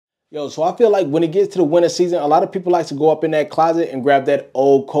Yo, so I feel like when it gets to the winter season, a lot of people like to go up in that closet and grab that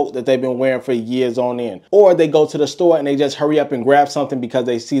old coat that they've been wearing for years on end. Or they go to the store and they just hurry up and grab something because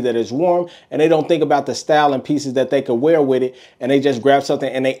they see that it's warm and they don't think about the style and pieces that they could wear with it. And they just grab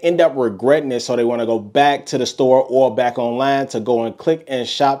something and they end up regretting it. So they want to go back to the store or back online to go and click and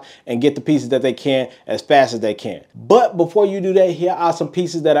shop and get the pieces that they can as fast as they can. But before you do that, here are some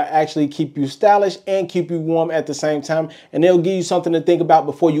pieces that are actually keep you stylish and keep you warm at the same time. And they'll give you something to think about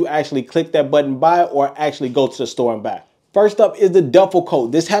before you actually click that button buy or actually go to the store and buy. First up is the duffel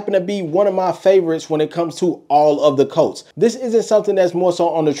coat. This happened to be one of my favorites when it comes to all of the coats. This isn't something that's more so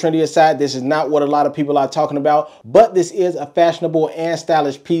on the trendier side. This is not what a lot of people are talking about, but this is a fashionable and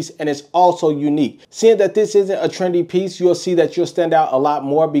stylish piece, and it's also unique. Seeing that this isn't a trendy piece, you'll see that you'll stand out a lot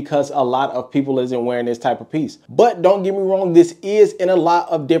more because a lot of people isn't wearing this type of piece. But don't get me wrong, this is in a lot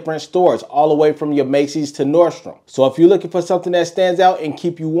of different stores, all the way from your Macy's to Nordstrom. So if you're looking for something that stands out and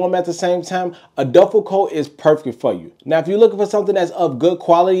keep you warm at the same time, a duffel coat is perfect for you. Now, if you're looking for something that's of good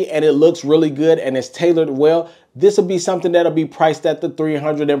quality and it looks really good and it's tailored well, this will be something that'll be priced at the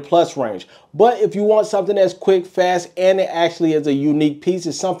 $300 and plus range. But if you want something that's quick, fast, and it actually is a unique piece,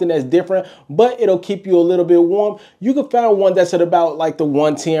 it's something that's different, but it'll keep you a little bit warm, you can find one that's at about like the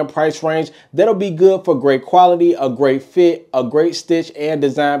 $110 price range. That'll be good for great quality, a great fit, a great stitch and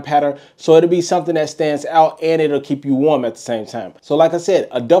design pattern. So it'll be something that stands out and it'll keep you warm at the same time. So like I said,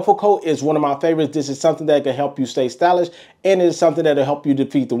 a duffel coat is one of my favorites. This is something that can help you stay stylish and it is something that'll help you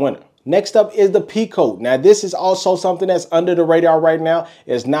defeat the winter. Next up is the pea coat. Now this is also something that's under the radar right now.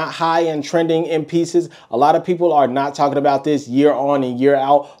 It's not high and trending in pieces. A lot of people are not talking about this year on and year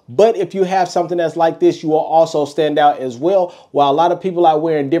out. But if you have something that's like this, you will also stand out as well. While a lot of people are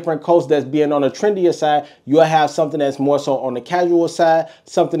wearing different coats that's being on the trendier side, you'll have something that's more so on the casual side,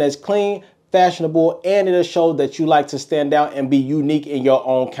 something that's clean, fashionable, and it'll show that you like to stand out and be unique in your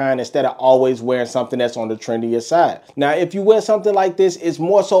own kind instead of always wearing something that's on the trendier side. Now, if you wear something like this, it's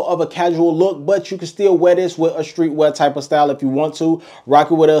more so of a casual look, but you can still wear this with a streetwear type of style if you want to. Rock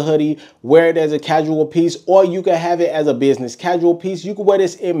it with a hoodie, wear it as a casual piece, or you can have it as a business casual piece. You can wear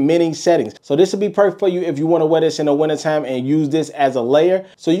this in many settings. So this will be perfect for you if you want to wear this in the wintertime and use this as a layer.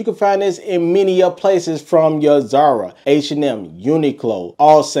 So you can find this in many places from your Zara, H&M, Uniqlo,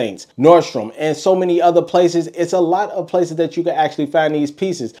 All Saints, Nordstrom, and so many other places. It's a lot of places that you can actually find these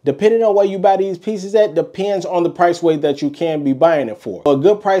pieces. Depending on where you buy these pieces at, depends on the price weight that you can be buying it for. A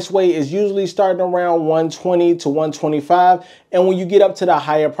good price weight is usually starting around $120 to $125. And when you get up to the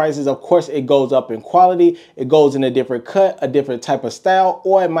higher prices, of course, it goes up in quality. It goes in a different cut, a different type of style,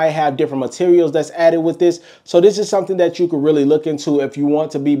 or it might have different materials that's added with this. So this is something that you could really look into if you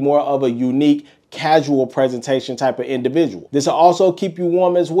want to be more of a unique, casual presentation type of individual. This will also keep you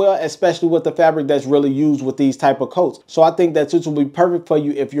warm as well, especially with the fabric that's really used with these type of coats. So I think that this will be perfect for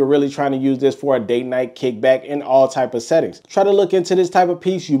you if you're really trying to use this for a date night, kickback, in all type of settings. Try to look into this type of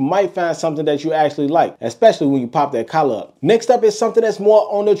piece. You might find something that you actually like, especially when you pop that collar up. Next up is something that's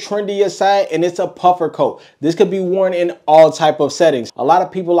more on the trendier side, and it's a puffer coat. This could be worn in all type of settings. A lot of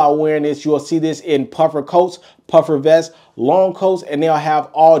people are wearing this. You'll see this in puffer coats, puffer vests, long coats, and they'll have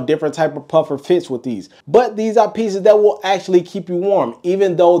all different type of puffer fits with these. But these are pieces that will actually keep you warm.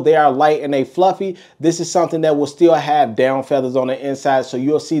 Even though they are light and they fluffy, this is something that will still have down feathers on the inside. So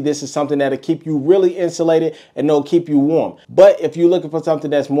you'll see this is something that'll keep you really insulated and it'll keep you warm. But if you're looking for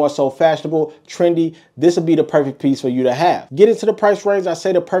something that's more so fashionable, trendy, this will be the perfect piece for you to have. Get into the price range. I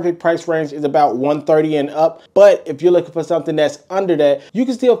say the perfect price range is about $130 and up. But if you're looking for something that's under that, you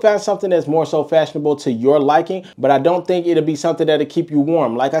can still find something that's more so fashionable to your liking. But I don't think it'll be something that'll keep you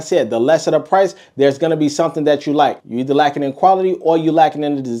warm. Like I said, the lesser the price, there's going to be something that you like. You're either lacking in quality or you're lacking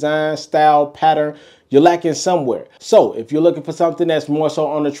in the design, style, pattern. You're lacking somewhere. So if you're looking for something that's more so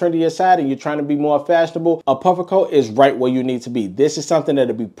on the trendier side and you're trying to be more fashionable, a puffer coat is right where you need to be. This is something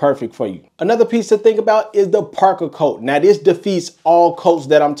that'll be perfect for you. Another piece to think about is the Parker coat. Now this defeats all coats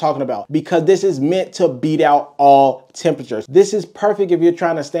that I'm talking about because this is meant to beat out all temperatures. This is perfect if you're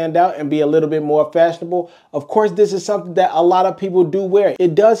trying to stand out and be a little bit more fashionable. Of course, this is something that a lot of people do wear.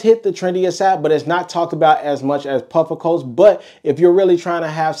 It does hit the trendier side, but it's not talked about as much as puffer coats. But if you're really trying to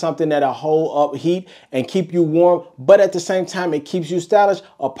have something that'll hold up heat and keep you warm, but at the same time it keeps you stylish,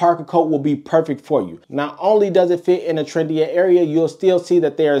 a Parker coat will be perfect for you. Not only does it fit in a trendier area, you'll still see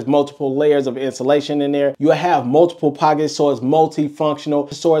that there's multiple layers of insulation in there. You'll have multiple pockets, so it's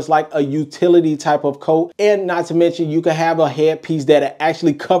multifunctional. So it's like a utility type of coat. And not to mention, you can have a headpiece that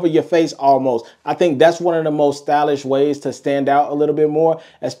actually cover your face almost. I think that's one of the most stylish ways to stand out a little bit more,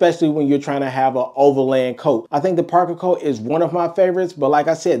 especially when you're trying to have an overland coat. I think the Parker coat is one of my favorites, but like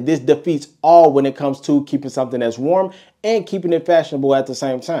I said, this defeats all when it comes comes to keeping something that's warm and keeping it fashionable at the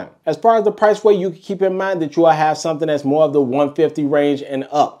same time. As far as the price way, you can keep in mind that you will have something that's more of the 150 range and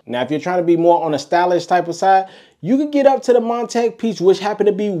up. Now, if you're trying to be more on a stylish type of side, you can get up to the Montec piece, which happen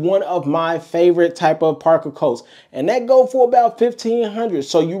to be one of my favorite type of parka coats. And that go for about $1,500.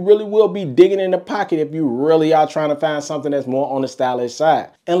 So you really will be digging in the pocket if you really are trying to find something that's more on the stylish side.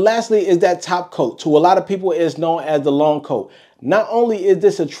 And lastly is that top coat. To a lot of people, it's known as the long coat. Not only is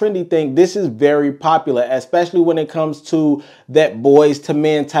this a trendy thing, this is very popular, especially when it comes to that boys to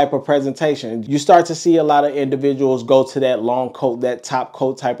men type of presentation. You start to see a lot of individuals go to that long coat, that top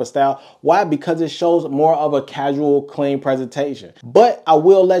coat type of style. Why? Because it shows more of a casual, clean presentation. But I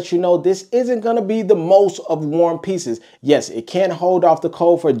will let you know, this isn't going to be the most of warm pieces. Yes, it can hold off the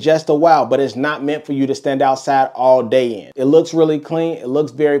cold for just a while, but it's not meant for you to stand outside all day in. It looks really clean. It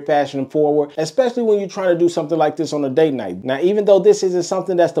looks very fashion forward, especially when you're trying to do something like this on a date night. Now, even though this isn't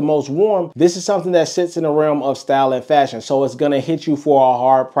something that's the most warm, this is something that sits in the realm of style and fashion. So it's going to hit you for a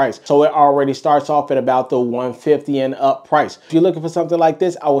hard price. So it already starts off at about the 150 and up price. If you're looking for something like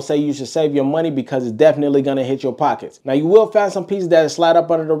this, I would say you should save your money because it's definitely going to hit your pockets. Now, you will find some pieces that slide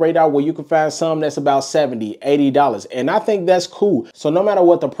up under the radar where you can find some that's about $70, $80. And I think that's cool. So no matter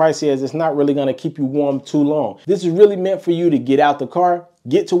what the price is, it's not really going to keep you warm too long. This is really meant for you to get out the car,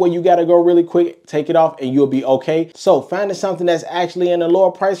 get to where you got to go really quick, take it off, and you'll be okay. So finding something that's actually in the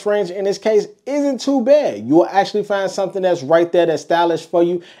lower price range in this case isn't too bad. You will actually find something that's right there that's stylish for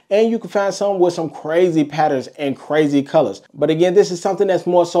you, and you can find some with some crazy patterns and crazy colors. But again, this is something that's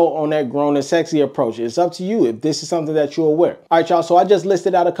more so on that grown and sexy approach. It's up to you if this is something that you'll wear. All right, y'all, so I just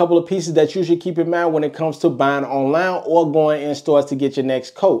listed out a couple of pieces that you should keep in mind when it comes to buying online or going in stores to get your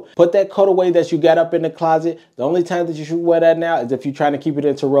next coat. Put that coat away that you got up in the closet. The only time that you should wear that now is if you're trying to keep it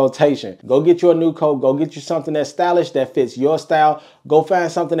into rotation. Go get you a new coat. Go get you something that's stylish, that fits your style. Go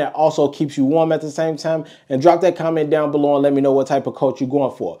find something that also keeps you warm at the same time, and drop that comment down below and let me know what type of coat you're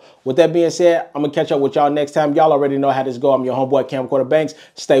going for. With that being said, I'm gonna catch up with y'all next time. Y'all already know how this go. I'm your homeboy Camcorder Banks.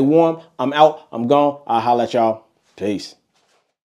 Stay warm. I'm out. I'm gone. I'll holla at y'all. Peace.